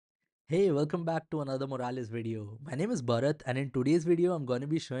Hey, welcome back to another Moralis video. My name is Bharat, and in today's video I'm going to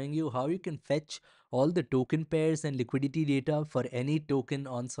be showing you how you can fetch all the token pairs and liquidity data for any token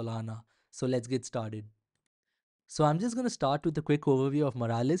on Solana. So let's get started. So I'm just going to start with a quick overview of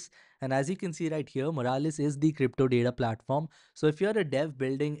Moralis. And as you can see right here, Moralis is the crypto data platform. So if you're a dev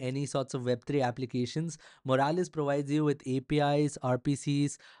building any sorts of Web3 applications, Moralis provides you with APIs,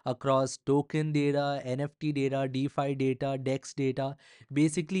 RPCs across token data, NFT data, DeFi data, DEX data,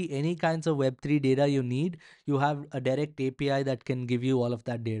 basically any kinds of Web3 data you need. You have a direct API that can give you all of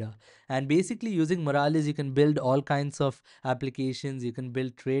that data. And basically using Moralis, you can build all kinds of applications. You can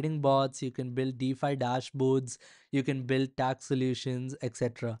build trading bots, you can build DeFi dashboards, you can build tax solutions,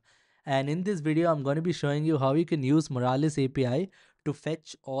 etc. And in this video, I'm going to be showing you how you can use Moralis API to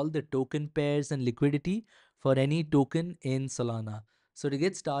fetch all the token pairs and liquidity for any token in Solana. So to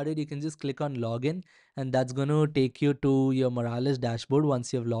get started, you can just click on login, and that's going to take you to your Moralis dashboard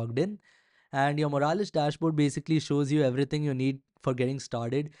once you've logged in. And your Moralis dashboard basically shows you everything you need for getting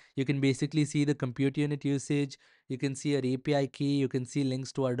started. You can basically see the compute unit usage, you can see your API key, you can see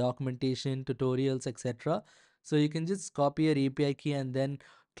links to our documentation, tutorials, etc. So you can just copy your API key and then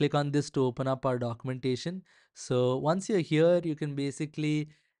click on this to open up our documentation. So once you're here, you can basically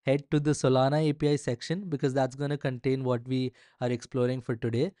head to the Solana API section because that's going to contain what we are exploring for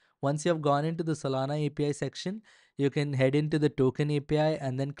today. Once you have gone into the Solana API section, you can head into the token API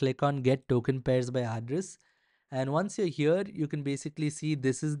and then click on get token pairs by address. And once you're here, you can basically see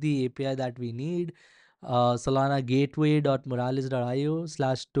this is the API that we need. Solana gateway.moralis.io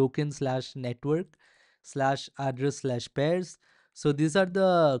slash token slash network slash address slash pairs. So these are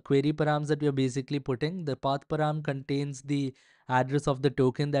the query params that we are basically putting. The path param contains the address of the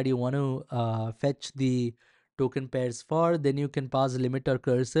token that you want to fetch the token pairs for. Then you can pass limit or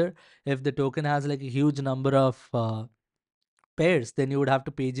cursor. If the token has like a huge number of pairs, then you would have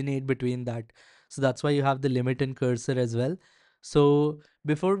to paginate between that. So that's why you have the limit and cursor as well. So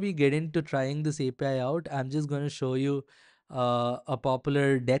before we get into trying this API out, I'm just going to show you a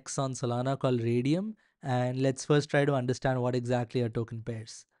popular DEX on Solana called Radium. And let's first try to understand what exactly are token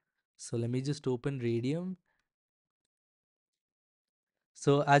pairs. So let me just open Radium.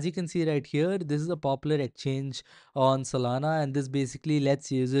 So as you can see right here, this is a popular exchange on Solana, and this basically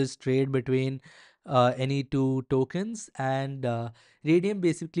lets users trade between any two tokens. And Radium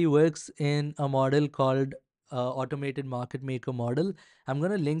basically works in a model called automated market maker model. I'm going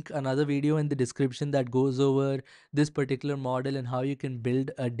to link another video in the description that goes over this particular model and how you can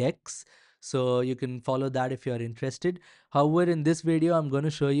build a DEX. So you can follow that if you're interested. However, in this video, I'm going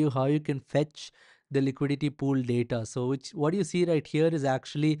to show you how you can fetch the liquidity pool data. So what you see right here is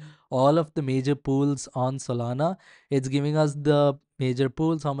actually all of the major pools on Solana. It's giving us the major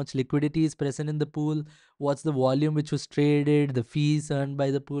pools, how much liquidity is present in the pool, what's the volume which was traded, the fees earned by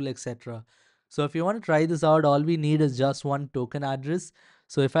the pool, etc. So if you want to try this out, all we need is just one token address.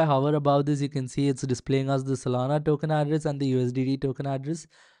 So if I hover above this, you can see it's displaying us the Solana token address and the USDT token address.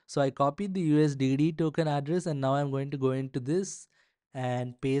 So I copied the USDT token address, and now I'm going to go into this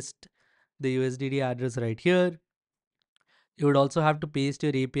and paste the USDT address right here. You would also have to paste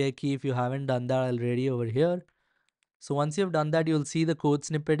your API key if you haven't done that already over here. So once you've done that, you'll see the code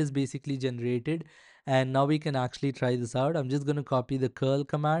snippet is basically generated. And now we can actually try this out. I'm just going to copy the curl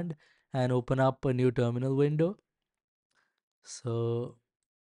command and open up a new terminal window. So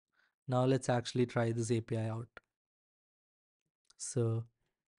now let's actually try this API out. So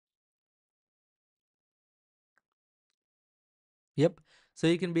yep. So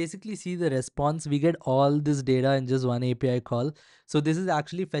you can basically see the response. We get all this data in just one API call. So this is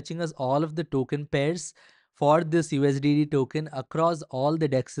actually fetching us all of the token pairs for this USDT token across all the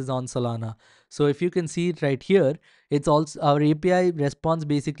dexes on Solana. So if you can see it right here, it's also our API response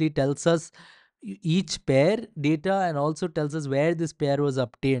basically tells us each pair data and also tells us where this pair was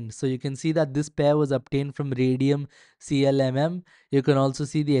obtained. So you can see that this pair was obtained from Radium CLMM. You can also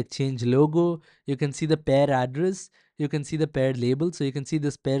see the exchange logo. You can see the pair address. You can see the paired label. So you can see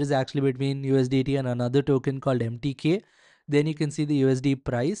this pair is actually between USDT and another token called MTK. Then you can see the USD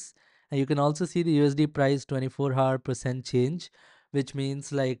price. And you can also see the USD price 24-hour percent change, which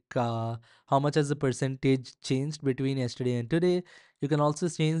means like how much has the percentage changed between yesterday and today. You can also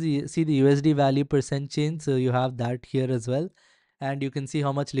see the USD value percent change. So you have that here as well. And you can see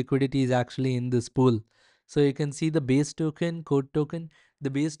how much liquidity is actually in this pool. So you can see the base token, code token. The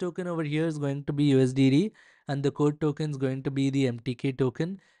base token over here is going to be USDT, and the code token is going to be the MTK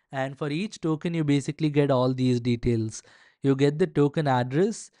token. And for each token, you basically get all these details. You get the token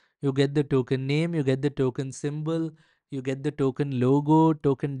address, you get the token name, you get the token symbol, you get the token logo,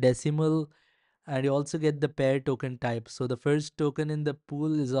 token decimal, and you also get the pair token type. So the first token in the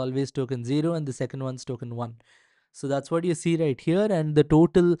pool is always token 0 and the second one's token 1. So that's what you see right here, and the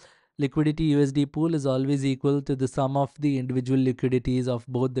total liquidity USD pool is always equal to the sum of the individual liquidities of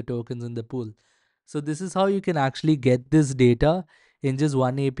both the tokens in the pool. So this is how you can actually get this data in just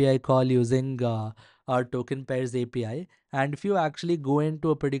one API call using our token pairs API. And if you actually go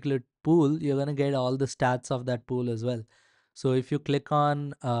into a particular pool, you're going to get all the stats of that pool as well. So if you click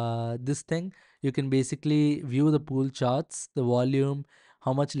on this thing, you can basically view the pool charts, the volume,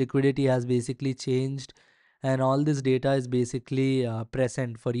 how much liquidity has basically changed, and all this data is basically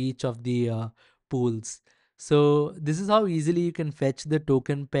present for each of the pools. So this is how easily you can fetch the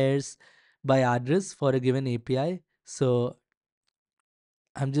token pairs by address for a given API. So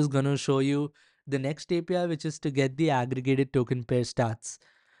I'm just going to show you the next API, which is to get the aggregated token pair stats.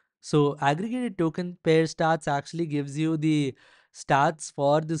 So aggregated token pair stats actually gives you the stats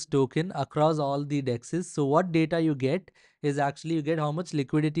for this token across all the dexes. So what data you get is actually you get how much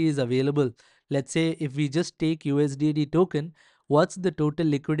liquidity is available. Let's say if we just take USDT token, what's the total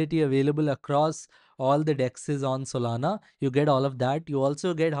liquidity available across all the dexes on Solana? You get all of that. You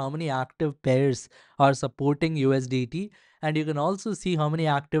also get how many active pairs are supporting USDT, and you can also see how many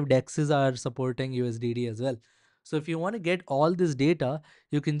active dexes are supporting USDT as well. So if you want to get all this data,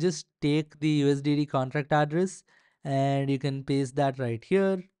 you can just take the USDT contract address and you can paste that right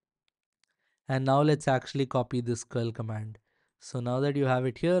here. And now let's actually copy this curl command. So now that you have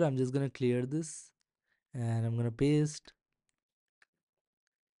it here, I'm just going to clear this and I'm going to paste,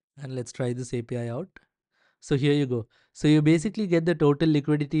 and let's try this API out. So here you go. So you basically get the total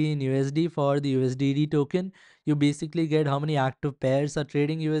liquidity in USD for the USDT token. You basically get how many active pairs are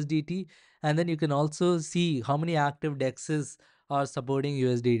trading USDT. And then you can also see how many active dexes are supporting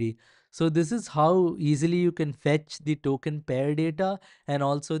USDT. So this is how easily you can fetch the token pair data and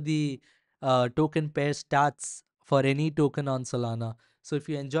also the token pair stats for any token on Solana. So if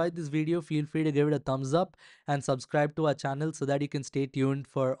you enjoyed this video, feel free to give it a thumbs up and subscribe to our channel so that you can stay tuned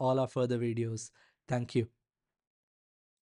for all our further videos. Thank you.